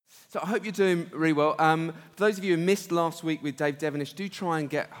So I hope you're doing really well. For those of you who missed last week with Dave Devenish, do try and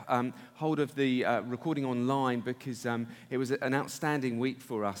get hold of the recording online because it was an outstanding week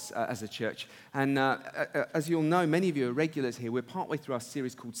for us as a church. And as you'll know, many of you are regulars here. We're partway through our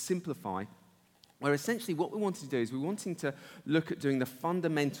series called Simplify, where essentially what we wanted to do is we're wanting to look at doing the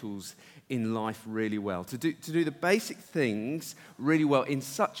fundamentals in life really well, to do the basic things really well in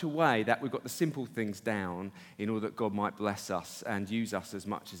such a way that we've got the simple things down in order that God might bless us and use us as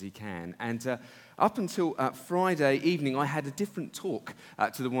much as he can. And up until Friday evening, I had a different talk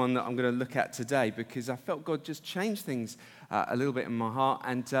to the one that I'm going to look at today because I felt God just changed things a little bit in my heart.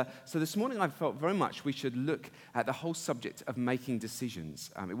 And so this morning I felt very much we should look at the whole subject of making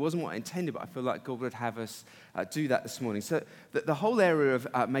decisions. It wasn't what I intended, but I feel like God would have us do that this morning. So the whole area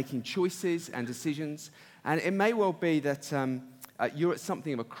of making choices and decisions, and it may well be that you're at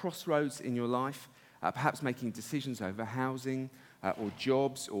something of a crossroads in your life, perhaps making decisions over housing or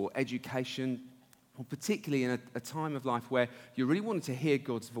jobs or education, or particularly in a time of life where you're really wanting to hear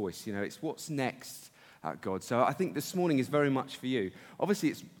God's voice. You know, it's what's next, God. So I think this morning is very much for you. Obviously,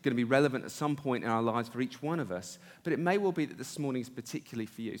 it's going to be relevant at some point in our lives for each one of us, but it may well be that this morning is particularly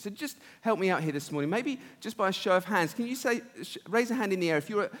for you. So just help me out here this morning. Maybe just by a show of hands, can you raise a hand in the air if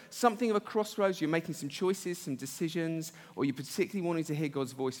you're at something of a crossroads, you're making some choices, some decisions, or you're particularly wanting to hear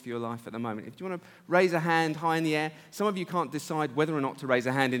God's voice for your life at the moment. If you want to raise a hand high in the air, some of you can't decide whether or not to raise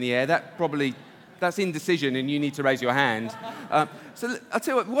a hand in the air. That's indecision and you need to raise your hand. So I'll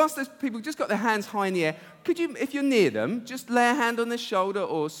tell you what, whilst those people just got their hands high in the air, could you, if you're near them, just lay a hand on their shoulder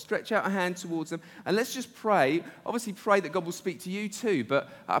or stretch out a hand towards them and let's just pray. Obviously pray that God will speak to you too, but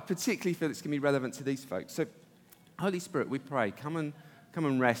I particularly feel it's going to be relevant to these folks. So Holy Spirit, we pray, come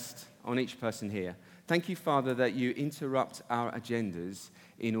and rest on each person here. Thank you, Father, that you interrupt our agendas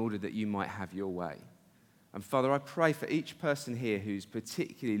in order that you might have your way. And Father, I pray for each person here who's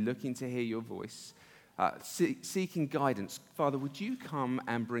particularly looking to hear your voice, seeking guidance. Father, would you come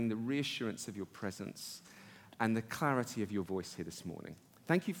and bring the reassurance of your presence and the clarity of your voice here this morning?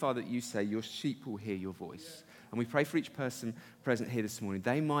 Thank you, Father, that you say your sheep will hear your voice. And we pray for each person present here this morning,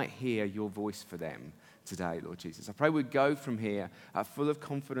 they might hear your voice for them today, Lord Jesus. I pray we'd go from here full of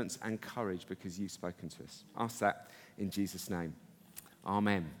confidence and courage because you've spoken to us. Ask that in Jesus' name.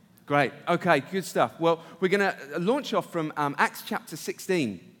 Amen. Great. Okay, good stuff. Well, we're going to launch off from Acts chapter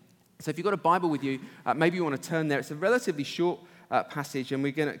 16. So if you've got a Bible with you, maybe you want to turn there. It's a relatively short passage, and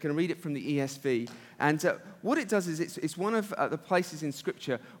we're going to read it from the ESV. And what it does is it's one of the places in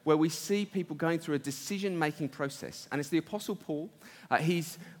Scripture where we see people going through a decision-making process. And it's the Apostle Paul.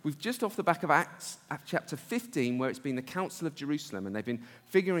 We've just off the back of Acts chapter 15, where it's been the Council of Jerusalem, and they've been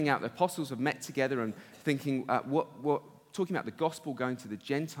figuring out, the apostles have met together and thinking talking about the gospel going to the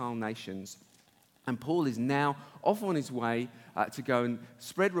Gentile nations. And Paul is now off on his way to go and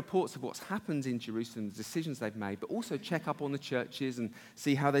spread reports of what's happened in Jerusalem, the decisions they've made, but also check up on the churches and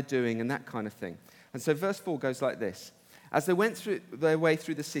see how they're doing and that kind of thing. And so verse 4 goes like this. As they went through their way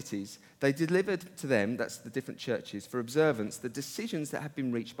through the cities, they delivered to them, that's the different churches, for observance, the decisions that had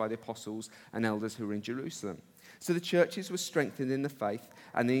been reached by the apostles and elders who were in Jerusalem. So the churches were strengthened in the faith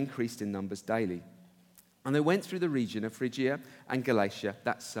and they increased in numbers daily. And they went through the region of Phrygia and Galatia,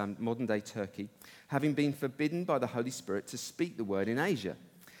 that's modern-day Turkey, having been forbidden by the Holy Spirit to speak the word in Asia.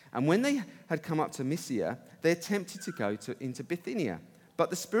 And when they had come up to Mysia, they attempted to go into Bithynia,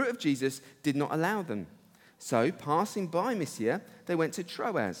 but the Spirit of Jesus did not allow them. So, passing by Mysia, they went to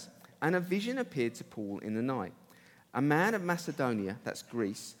Troas, and a vision appeared to Paul in the night. A man of Macedonia, that's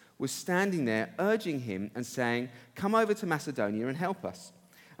Greece, was standing there, urging him and saying, "Come over to Macedonia and help us."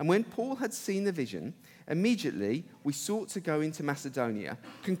 And when Paul had seen the vision, immediately we sought to go into Macedonia,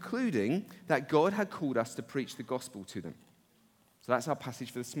 concluding that God had called us to preach the gospel to them. So that's our passage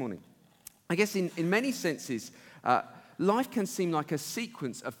for this morning. I guess in many senses, life can seem like a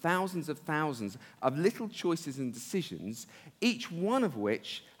sequence of thousands of little choices and decisions, each one of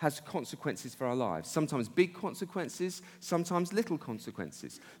which has consequences for our lives. Sometimes big consequences, sometimes little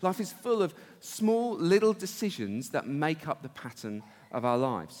consequences. Life is full of small, little decisions that make up the pattern of our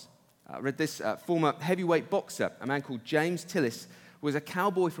lives. I read this former heavyweight boxer, a man called James Tillis, was a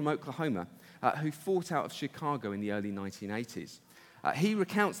cowboy from Oklahoma who fought out of Chicago in the early 1980s. He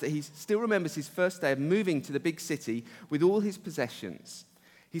recounts that he still remembers his first day of moving to the big city with all his possessions.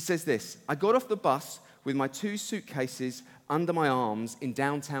 He says this, "I got off the bus with my 2 suitcases under my arms in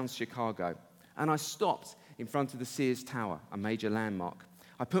downtown Chicago, and I stopped in front of the Sears Tower, a major landmark.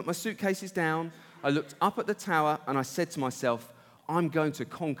 I put my suitcases down, I looked up at the tower, and I said to myself, I'm going to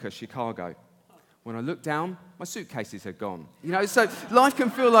conquer Chicago. When I looked down, my suitcases had gone." You know, so life can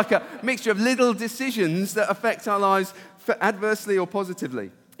feel like a mixture of little decisions that affect our lives adversely or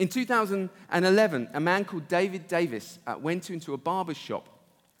positively. In 2011, a man called David Davis went into a barber's shop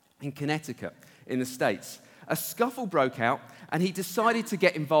in Connecticut in the States. A scuffle broke out, and he decided to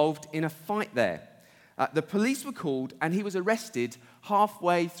get involved in a fight there. The police were called, and he was arrested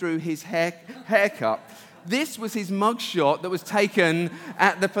halfway through his haircut. This was his mugshot that was taken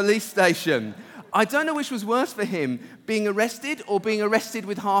at the police station. I don't know which was worse for him, being arrested or being arrested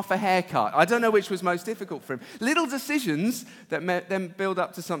with half a haircut. I don't know which was most difficult for him. Little decisions that then build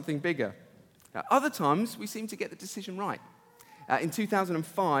up to something bigger. Other times, we seem to get the decision right. In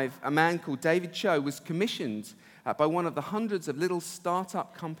 2005, a man called David Cho was commissioned by one of the hundreds of little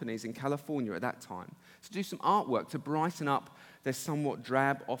startup companies in California at that time to do some artwork to brighten up their somewhat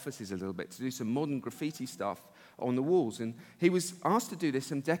drab offices a little bit, to do some modern graffiti stuff on the walls. And he was asked to do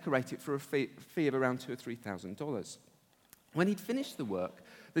this and decorate it for a fee of around $2,000 or $3,000. When he'd finished the work,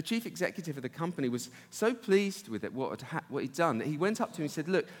 the chief executive of the company was so pleased with it, what he'd done, that he went up to him and said,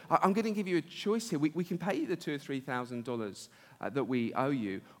 look, I'm going to give you a choice here. We can pay you the $2,000 or $3,000 that we owe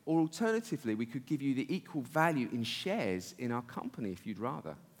you, or alternatively, we could give you the equal value in shares in our company if you'd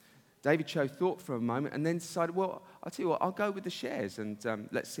rather. David Cho thought for a moment and then decided, well, I'll tell you what, I'll go with the shares and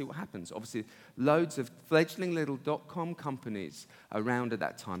let's see what happens. Obviously, loads of fledgling little .com companies around at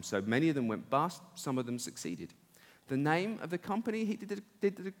that time, so many of them went bust, some of them succeeded. The name of the company he did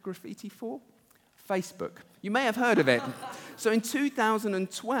the graffiti for? Facebook. You may have heard of it. So in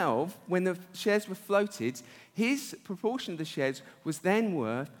 2012, when the shares were floated, his proportion of the shares was then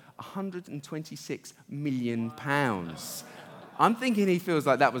worth £126 million. I'm thinking he feels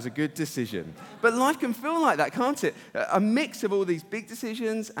like that was a good decision. But life can feel like that, can't it? A mix of all these big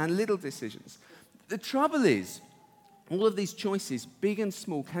decisions and little decisions. The trouble is, all of these choices, big and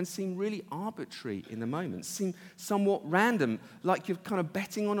small, can seem really arbitrary in the moment, seem somewhat random, like you're kind of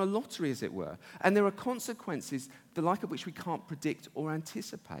betting on a lottery, as it were. And there are consequences, the like of which we can't predict or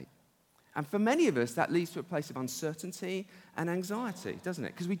anticipate. And for many of us, that leads to a place of uncertainty and anxiety, doesn't it?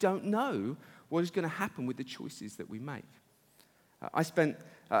 Because we don't know what is going to happen with the choices that we make. I spent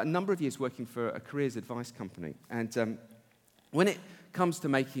a number of years working for a careers advice company, and when it comes to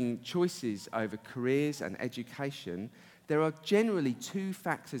making choices over careers and education, there are generally two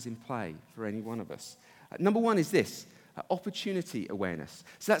factors in play for any one of us. Number one is this, opportunity awareness.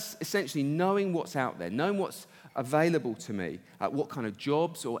 So that's essentially knowing what's out there, knowing what's available to me, what kind of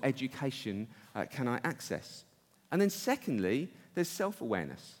jobs or education can I access. And then secondly, there's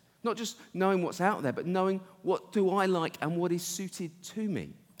self-awareness. Not just knowing what's out there, but knowing what do I like and what is suited to me.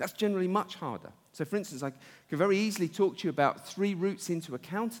 That's generally much harder. So for instance, I could very easily talk to you about 3 routes into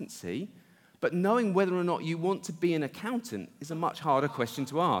accountancy, but knowing whether or not you want to be an accountant is a much harder question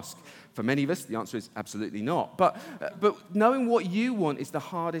to ask. For many of us, the answer is absolutely not. But knowing what you want is the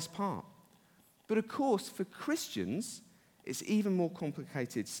hardest part. But of course, for Christians, it's even more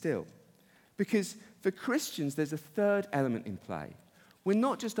complicated still. Because for Christians, there's a third element in play. We're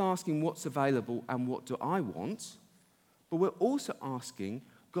not just asking what's available and what do I want, but we're also asking,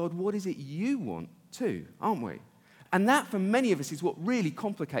 God, what is it you want too, aren't we? And that, for many of us, is what really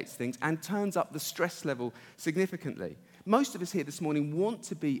complicates things and turns up the stress level significantly. Most of us here this morning want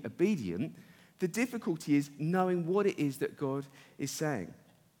to be obedient. The difficulty is knowing what it is that God is saying.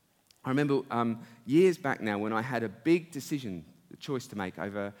 I remember years back now when I had a big decision, a choice to make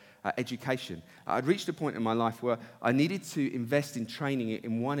over education. I'd reached a point in my life where I needed to invest in training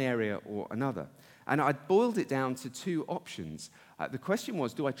in one area or another. And I'd boiled it down to 2 options. The question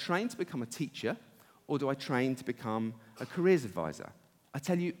was, do I train to become a teacher or do I train to become a careers advisor? I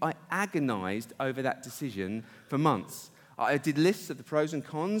tell you, I agonized over that decision for months. I did lists of the pros and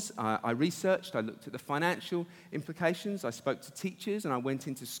cons. I researched. I looked at the financial implications. I spoke to teachers and I went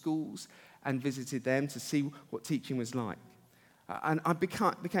into schools and visited them to see what teaching was like. And I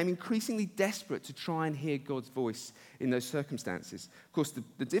became increasingly desperate to try and hear God's voice in those circumstances. Of course,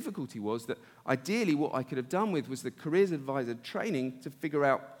 the difficulty was that ideally what I could have done with was the careers advisor training to figure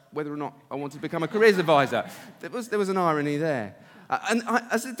out whether or not I wanted to become a careers advisor. There was an irony there.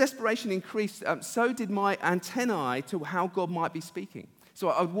 As the desperation increased, so did my antennae to how God might be speaking. So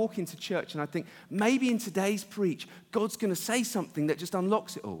I would walk into church and I'd think, maybe in today's preach, God's going to say something that just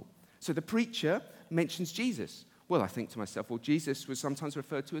unlocks it all. So the preacher mentions Jesus. Well, I think to myself, well, Jesus was sometimes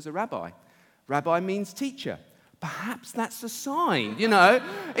referred to as a rabbi. Rabbi means teacher. Perhaps that's a sign, you know.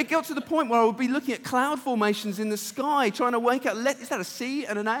 It got to the point where I would be looking at cloud formations in the sky, trying to wake up, is that a C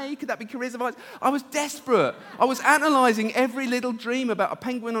and an A? Could that be careers advice? I was desperate. I was analyzing every little dream about a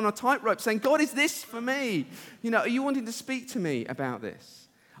penguin on a tightrope, saying, God, is this for me? You know, are you wanting to speak to me about this?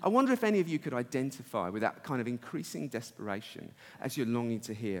 I wonder if any of you could identify with that kind of increasing desperation as you're longing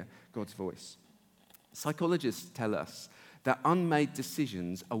to hear God's voice. Psychologists tell us that unmade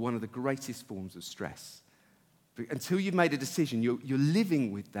decisions are one of the greatest forms of stress. Until you've made a decision, you're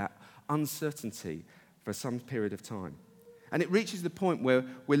living with that uncertainty for some period of time. And it reaches the point where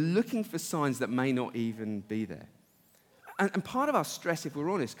we're looking for signs that may not even be there. And part of our stress, if we're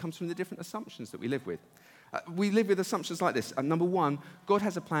honest, comes from the different assumptions that we live with. We live with assumptions like this. Number one, God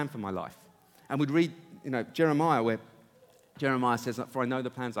has a plan for my life. And we'd read, Jeremiah, where Jeremiah says, "For I know the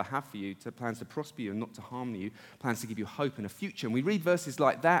plans I have for you, plans to prosper you and not to harm you, plans to give you hope and a future." And we read verses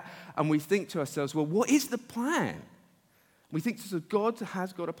like that, and we think to ourselves, well, what is the plan? We think to ourselves, God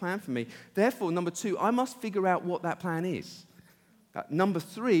has got a plan for me. Therefore, number two, I must figure out what that plan is. Number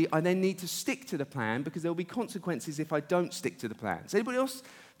three, I then need to stick to the plan because there will be consequences if I don't stick to the plan. Does anybody else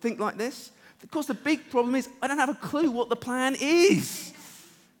think like this? Of course, the big problem is I don't have a clue what the plan is.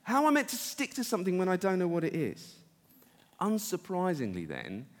 How am I meant to stick to something when I don't know what it is? Unsurprisingly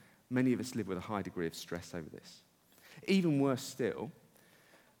then, many of us live with a high degree of stress over this. Even worse still,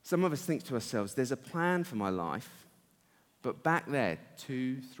 some of us think to ourselves, there's a plan for my life, but back there,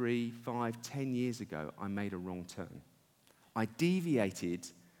 2, 3, 5, 10 years ago, I made a wrong turn. I deviated,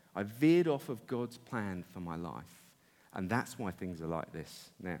 I veered off of God's plan for my life, and that's why things are like this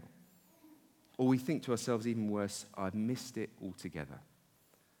now. Or we think to ourselves, even worse, I've missed it altogether.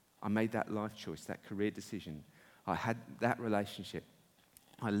 I made that life choice, that career decision. I had that relationship.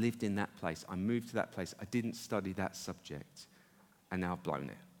 I lived in that place. I moved to that place. I didn't study that subject. And now I've blown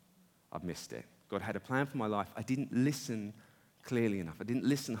it. I've missed it. God had a plan for my life. I didn't listen clearly enough. I didn't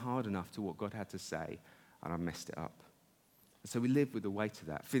listen hard enough to what God had to say, and I messed it up. And so we live with the weight of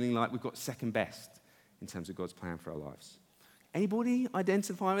that, feeling like we've got second best in terms of God's plan for our lives. Anybody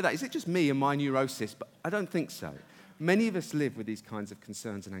identify with that? Is it just me and my neurosis? But I don't think so. Many of us live with these kinds of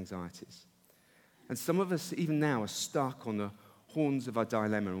concerns and anxieties. And some of us, even now, are stuck on the horns of our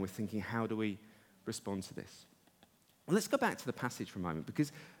dilemma, and we're thinking, how do we respond to this? Well, let's go back to the passage for a moment,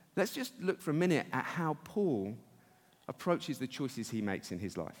 because let's just look for a minute at how Paul approaches the choices he makes in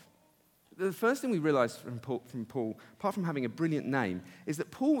his life. The first thing we realize from Paul, apart from having a brilliant name, is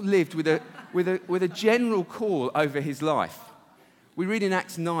that Paul lived with a general call over his life. We read in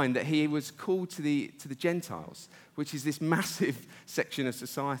Acts 9 that he was called to the Gentiles, which is this massive section of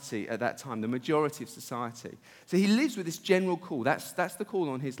society at that time, the majority of society. So he lives with this general call. That's the call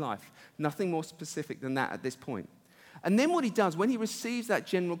on his life. Nothing more specific than that at this point. And then what he does, when he receives that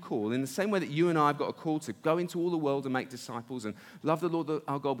general call, in the same way that you and I have got a call to go into all the world and make disciples and love the Lord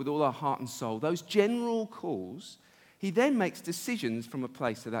our God with all our heart and soul, those general calls, he then makes decisions from a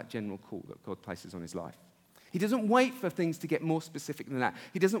place of that general call that God places on his life. He doesn't wait for things to get more specific than that.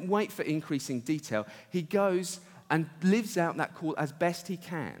 He doesn't wait for increasing detail. He goes and lives out that call as best he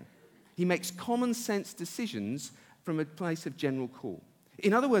can. He makes common sense decisions from a place of general call.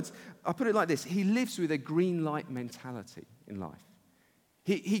 In other words, I'll put it like this. He lives with a green light mentality in life.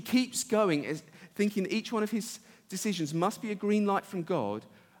 He keeps going, thinking each one of his decisions must be a green light from God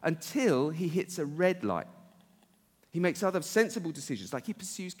until he hits a red light. He makes other sensible decisions, like he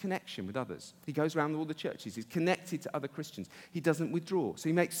pursues connection with others. He goes around all the churches. He's connected to other Christians. He doesn't withdraw. So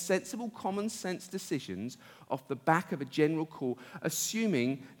he makes sensible, common sense decisions off the back of a general call,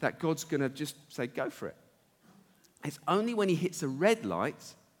 assuming that God's going to just say, go for it. It's only when he hits a red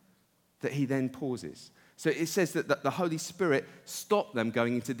light that he then pauses. So it says that the Holy Spirit stopped them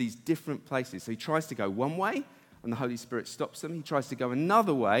going into these different places. So he tries to go one way, and the Holy Spirit stops them. He tries to go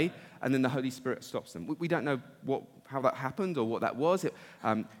another way, and then the Holy Spirit stops them. We don't know how that happened or what that was.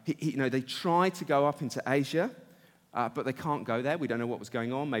 They tried to go up into Asia, but they can't go there. We don't know what was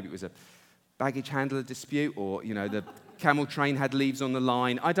going on. Maybe it was a baggage handler dispute, or the camel train had leaves on the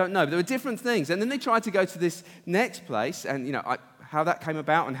line. I don't know. But there were different things. And then they tried to go to this next place, and how that came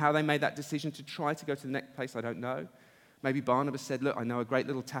about and how they made that decision to try to go to the next place, I don't know. Maybe Barnabas said, look, I know a great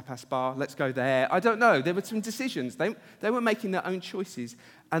little tapas bar. Let's go there. I don't know. There were some decisions. They were making their own choices.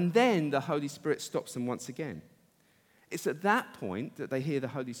 And then the Holy Spirit stops them once again. It's at that point that they hear the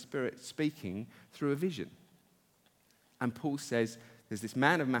Holy Spirit speaking through a vision. And Paul says, there's this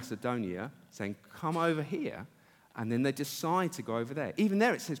man of Macedonia saying, come over here. And then they decide to go over there. Even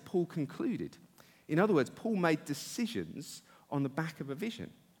there it says Paul concluded. In other words, Paul made decisions on the back of a vision.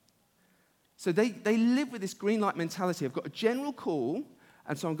 So they live with this green light mentality. I've got a general call,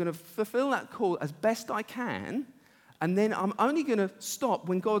 and so I'm going to fulfill that call as best I can, and then I'm only going to stop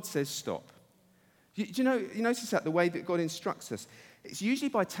when God says stop. You notice that the way that God instructs us, it's usually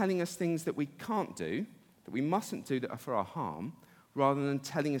by telling us things that we can't do, that we mustn't do, that are for our harm, rather than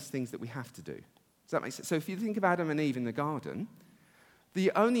telling us things that we have to do. Does that make sense? So if you think of Adam and Eve in the garden,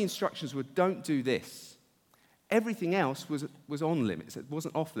 the only instructions were don't do this. Everything else was on limits. It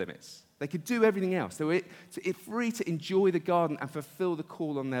wasn't off limits. They could do everything else. They were free to enjoy the garden and fulfill the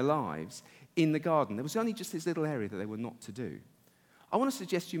call on their lives in the garden. There was only just this little area that they were not to do. I want to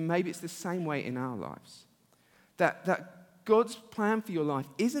suggest to you maybe it's the same way in our lives. That God's plan for your life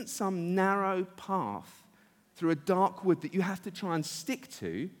isn't some narrow path through a dark wood that you have to try and stick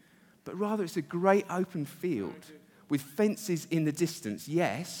to, but rather it's a great open field with fences in the distance,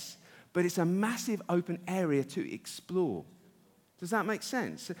 yes, but it's a massive open area to explore. Does that make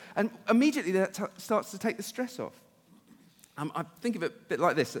sense? And immediately that starts to take the stress off. I think of it a bit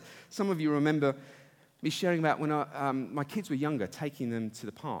like this. Some of you remember me sharing about when my kids were younger, taking them to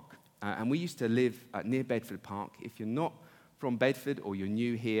the park. And we used to live near Bedford Park. If you're not from Bedford or you're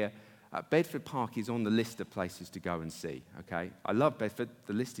new here, Bedford Park is on the list of places to go and see, okay? I love Bedford.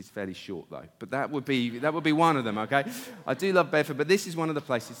 The list is fairly short, though. But that would be one of them, okay? I do love Bedford, but this is one of the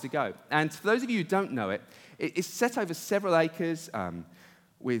places to go. And for those of you who don't know it, it's set over several acres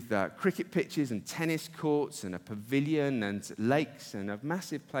with cricket pitches and tennis courts and a pavilion and lakes and a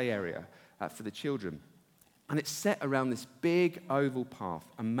massive play area for the children. And it's set around this big oval path,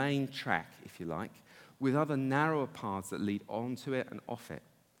 a main track, if you like, with other narrower paths that lead onto it and off it.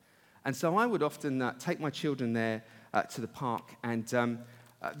 And so I would often take my children there to the park, and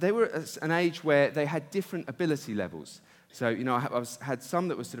they were at an age where they had different ability levels. So, I had some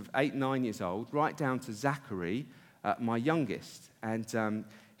that were sort of 8, 9 years old, right down to Zachary, my youngest. And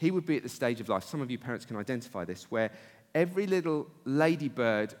he would be at the stage of life, some of you parents can identify this, where every little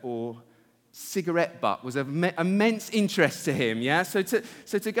ladybird or cigarette butt was of immense interest to him, yeah? So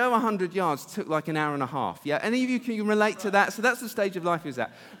to go 100 yards took like an hour and a half, yeah? Any of you can relate to that? So that's the stage of life he was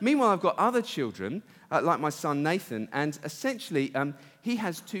at. Meanwhile, I've got other children, like my son Nathan, and essentially he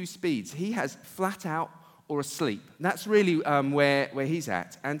has 2 speeds. He has flat out or asleep. That's really where he's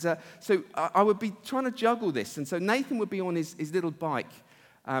at. And so I would be trying to juggle this. And so Nathan would be on his little bike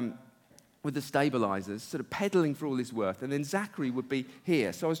with the stabilizers, sort of pedaling for all his worth, and then Zachary would be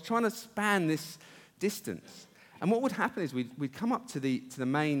here. So I was trying to span this distance. And what would happen is we'd come up to the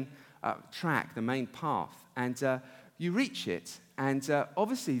main track, the main path, and you reach it, and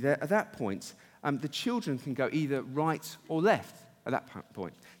obviously at that point, the children can go either right or left at that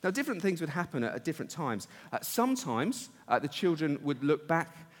point. Now, different things would happen at different times. Sometimes the children would look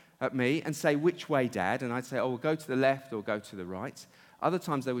back at me and say, "Which way, Dad?" And I'd say, "Oh, we'll go to the left or go to the right." Other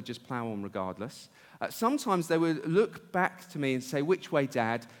times they would just plow on regardless. Sometimes they would look back to me and say, "Which way,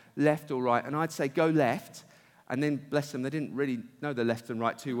 Dad? Left or right?" And I'd say, "Go left." And then, bless them, they didn't really know the left and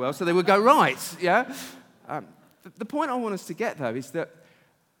right too well, so they would go right, yeah? The point I want us to get, though, is that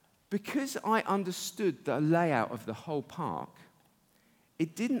because I understood the layout of the whole park,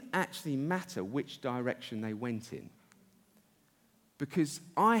 it didn't actually matter which direction they went in. Because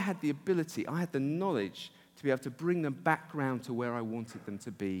I had the ability, I had the knowledge to be able to bring them back round to where I wanted them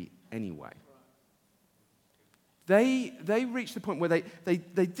to be anyway. They reached the point where they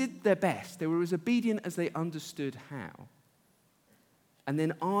did their best. They were as obedient as they understood how. And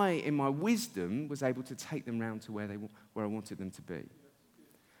then I, in my wisdom, was able to take them round to where I wanted them to be.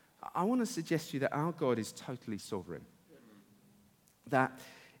 I want to suggest to you that our God is totally sovereign. That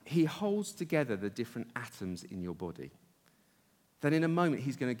he holds together the different atoms in your body. That in a moment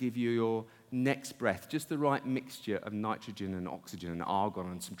he's going to give you your next breath, just the right mixture of nitrogen and oxygen and argon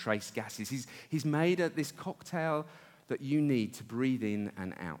and some trace gases. He's made this cocktail that you need to breathe in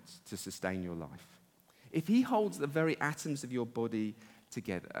and out to sustain your life. If he holds the very atoms of your body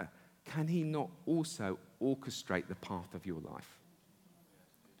together, can he not also orchestrate the path of your life?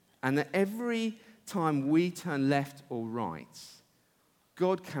 And that every time we turn left or right,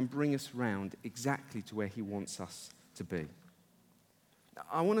 God can bring us round exactly to where he wants us to be.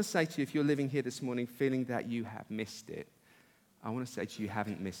 I want to say to you, if you're living here this morning feeling that you have missed it, I want to say to you, you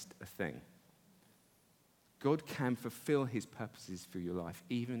haven't missed a thing. God can fulfill his purposes for your life,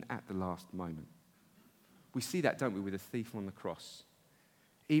 even at the last moment. We see that, don't we, with the thief on the cross.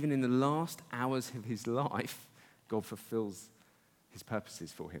 Even in the last hours of his life, God fulfills his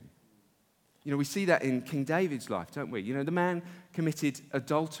purposes for him. We see that in King David's life, don't we? The man committed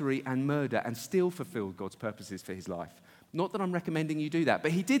adultery and murder and still fulfilled God's purposes for his life. Not that I'm recommending you do that,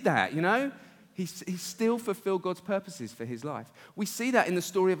 but he did that, He still fulfilled God's purposes for his life. We see that in the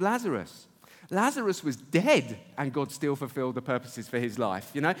story of Lazarus. Lazarus was dead, and God still fulfilled the purposes for his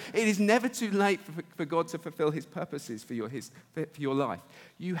life. It is never too late for God to fulfill his purposes for your life.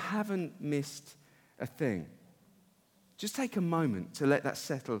 You haven't missed a thing. Just take a moment to let that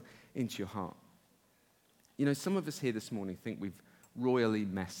settle into your heart. Some of us here this morning think we've royally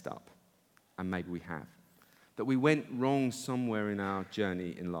messed up, and maybe we have. That we went wrong somewhere in our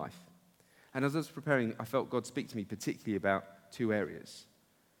journey in life. And as I was preparing, I felt God speak to me particularly about 2 areas.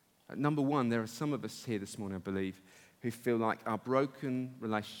 Number one, there are some of us here this morning, I believe, who feel like our broken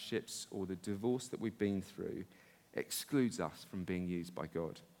relationships or the divorce that we've been through excludes us from being used by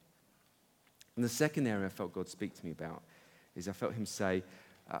God. And the second area I felt God speak to me about is I felt him say,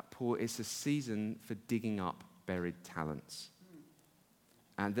 Paul, it's a season for digging up buried talents.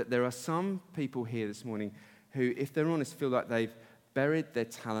 And that there are some people here this morning who, if they're honest, feel like they've buried their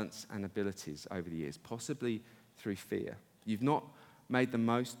talents and abilities over the years, possibly through fear. You've not made the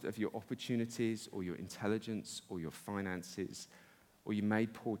most of your opportunities or your intelligence or your finances, or you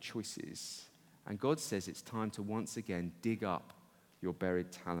made poor choices. And God says it's time to once again dig up your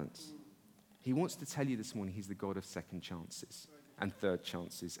buried talents. He wants to tell you this morning he's the God of second chances and third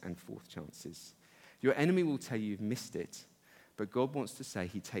chances and fourth chances. Your enemy will tell you you've missed it, but God wants to say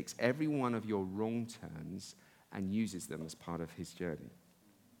he takes every one of your wrong turns and uses them as part of his journey.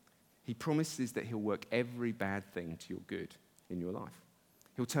 He promises that he'll work every bad thing to your good in your life.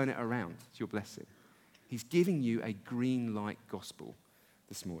 He'll turn it around to your blessing. He's giving you a green light gospel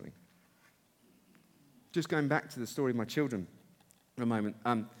this morning. Just going back to the story of my children for a moment.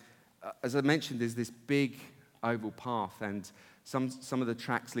 As I mentioned, there's this big oval path, and some of the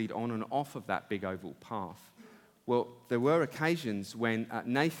tracks lead on and off of that big oval path. Well, there were occasions when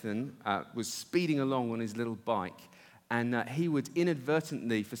Nathan was speeding along on his little bike, and he would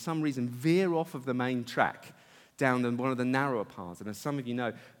inadvertently, for some reason, veer off of the main track down one of the narrower paths. And as some of you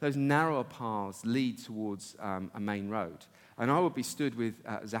know, those narrower paths lead towards a main road. And I would be stood with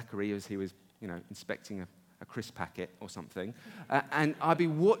Zachary as he was, inspecting a crisp packet or something, and I'd be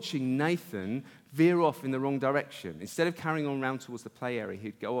watching Nathan veer off in the wrong direction. Instead of carrying on round towards the play area,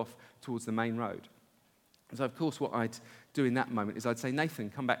 he'd go off towards the main road. And so, of course, what I'd do in that moment is I'd say, Nathan,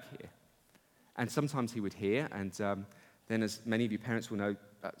 come back here. And sometimes he would hear, and then, as many of you parents will know,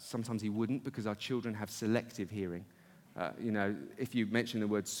 sometimes he wouldn't, because our children have selective hearing. If you mention the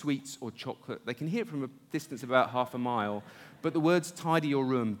word sweets or chocolate, they can hear it from a distance of about half a mile, but the words tidy your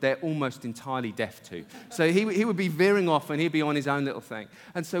room, they're almost entirely deaf to. So he would be veering off, and he'd be on his own little thing.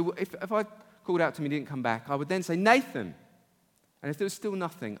 And so if I called out to him and he didn't come back, I would then say, Nathan. And if there was still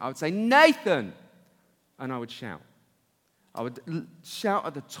nothing, I would say, Nathan. And I would shout. I would shout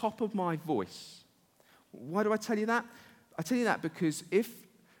at the top of my voice. Why do I tell you that? I tell you that because if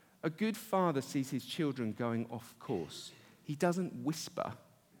a good father sees his children going off course, he doesn't whisper,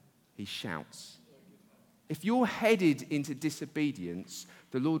 he shouts. If you're headed into disobedience,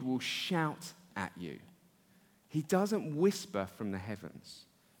 the Lord will shout at you. He doesn't whisper from the heavens.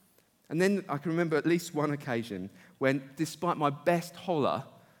 And then I can remember at least one occasion when, despite my best holler,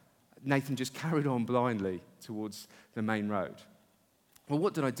 Nathan just carried on blindly towards the main road. Well,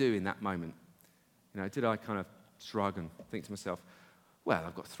 what did I do in that moment? Did I kind of shrug and think to myself, well,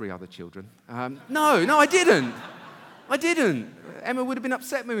 I've got 3 other children. No, I didn't. I didn't. Emma would have been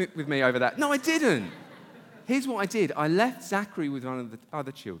upset with me over that. No, I didn't. Here's what I did. I left Zachary with one of the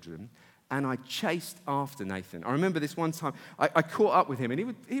other children, and I chased after Nathan. I remember this one time, I caught up with him, and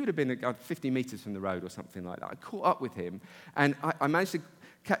he would have been 50 meters from the road or something like that. I caught up with him, and I managed to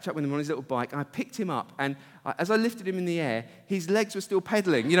catch up with him on his little bike, and I picked him up, and as I lifted him in the air, his legs were still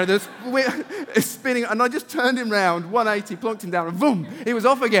pedaling. There's spinning, and I just turned him round, 180, plonked him down, and boom, he was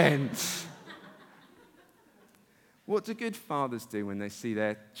off again. What do good fathers do when they see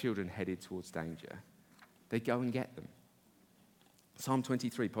their children headed towards danger? They go and get them. Psalm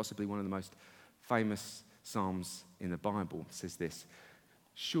 23, possibly one of the most famous psalms in the Bible, says this: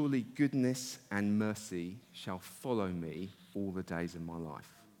 surely goodness and mercy shall follow me all the days of my life.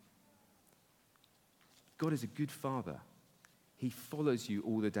 God is a good father. He follows you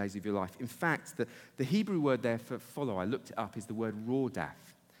all the days of your life. In fact, the Hebrew word there for follow, I looked it up, is the word rodaf.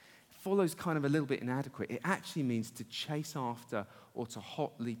 Follows kind of a little bit inadequate. It actually means to chase after or to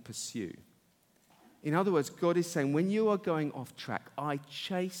hotly pursue. In other words, God is saying, when you are going off track, I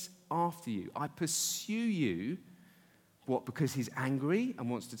chase after you. I pursue you. What, because he's angry and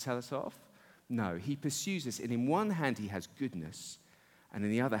wants to tell us off? No, he pursues us. And in one hand, he has goodness. And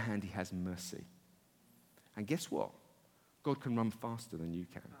in the other hand, he has mercy. And guess what? God can run faster than you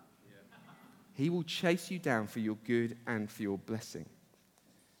can. He will chase you down for your good and for your blessing.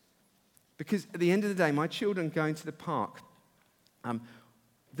 Because at the end of the day, my children going to the park,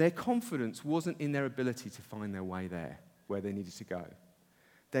 their confidence wasn't in their ability to find their way there, where they needed to go.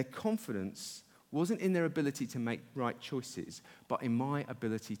 Their confidence wasn't in their ability to make right choices, but in my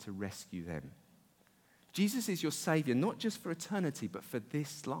ability to rescue them. Jesus is your Savior, not just for eternity, but for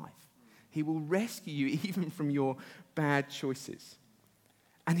this life. He will rescue you even from your bad choices.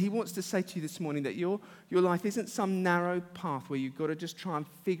 And he wants to say to you this morning that your life isn't some narrow path where you've got to just try and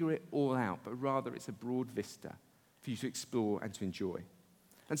figure it all out, but rather it's a broad vista for you to explore and to enjoy.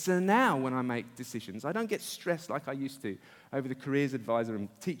 And so now when I make decisions, I don't get stressed like I used to over the careers advisor and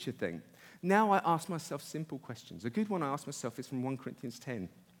teacher thing. Now I ask myself simple questions. A good one I ask myself is from 1 Corinthians 10,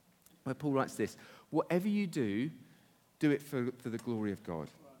 where Paul writes this: whatever you do, do it for the glory of God.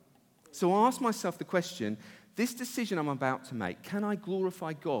 So I ask myself the question, this decision I'm about to make, can I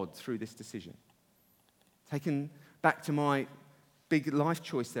glorify God through this decision? Taken back to my big life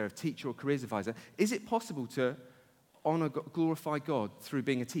choice there of teacher or careers advisor, is it possible to glorify God through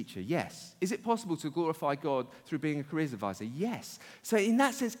being a teacher? Yes. Is it possible to glorify God through being a careers advisor? Yes. So in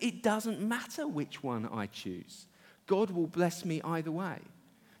that sense, it doesn't matter which one I choose. God will bless me either way.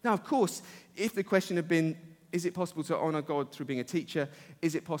 Now, of course, if the question had been, is it possible to honor God through being a teacher?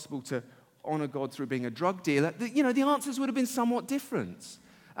 Is it possible to honor God through being a drug dealer? The answers would have been somewhat different.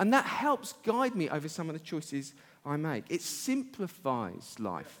 And that helps guide me over some of the choices I make. It simplifies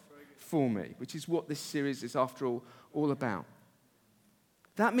life for me, which is what this series is, after all about.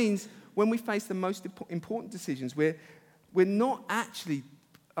 That means when we face the most important decisions, we're not actually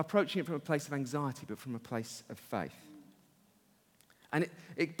approaching it from a place of anxiety, but from a place of faith. And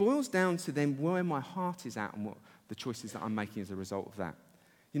it boils down to then where my heart is at and what the choices that I'm making as a result of that.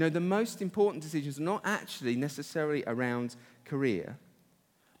 The most important decisions are not actually necessarily around career,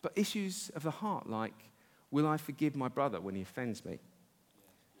 but issues of the heart, like, will I forgive my brother when he offends me?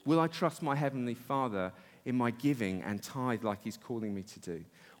 Will I trust my Heavenly Father in my giving and tithe like He's calling me to do?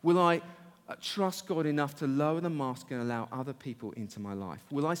 Will I trust God enough to lower the mask and allow other people into my life?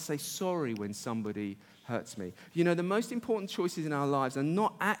 Will I say sorry when somebody hurts me? The most important choices in our lives are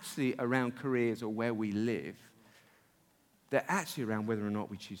not actually around careers or where we live. They're actually around whether or not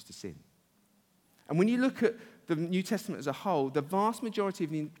we choose to sin. And when you look at the New Testament as a whole, the vast majority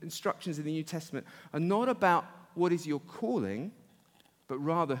of the instructions in the New Testament are not about what is your calling, but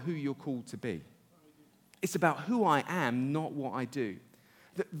rather who you're called to be. It's about who I am, not what I do.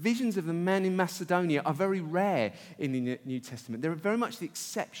 The visions of the men in Macedonia are very rare in the New Testament. They're very much the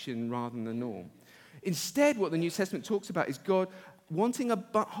exception rather than the norm. Instead, what the New Testament talks about is God wanting a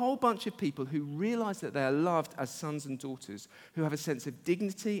whole bunch of people who realize that they are loved as sons and daughters, who have a sense of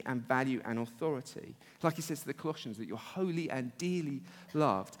dignity and value and authority. Like he says to the Colossians, that you're holy and dearly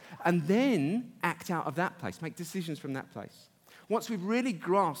loved. And then act out of that place, make decisions from that place. Once we've really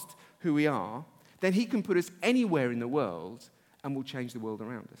grasped who we are, then he can put us anywhere in the world and will change the world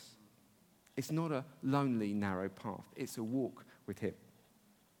around us. It's not a lonely, narrow path. It's a walk with him.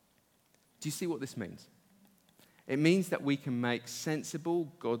 Do you see what this means? It means that we can make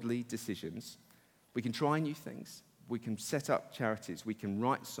sensible, godly decisions. We can try new things. We can set up charities. We can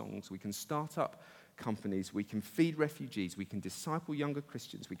write songs. We can start up companies. We can feed refugees. We can disciple younger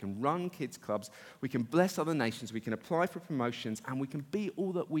Christians. We can run kids' clubs. We can bless other nations. We can apply for promotions. And we can be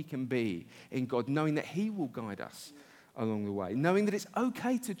all that we can be in God, knowing that he will guide us along the way, knowing that it's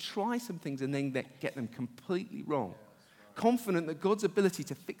okay to try some things and then get them completely wrong. Confident that God's ability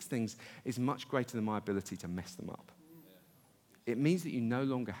to fix things is much greater than my ability to mess them up. It means that you no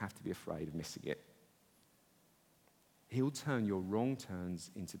longer have to be afraid of missing it. He'll turn your wrong turns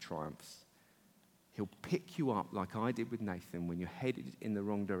into triumphs. He'll pick you up like I did with Nathan when you're headed in the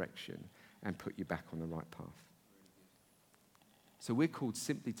wrong direction and put you back on the right path. So we're called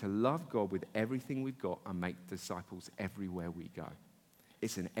simply to love God with everything we've got and make disciples everywhere we go.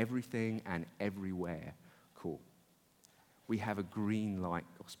 It's an everything and everywhere call. We have a green light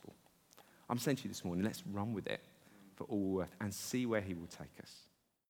gospel. I'm saying to you this morning, let's run with it for all we're worth and see where he will take us.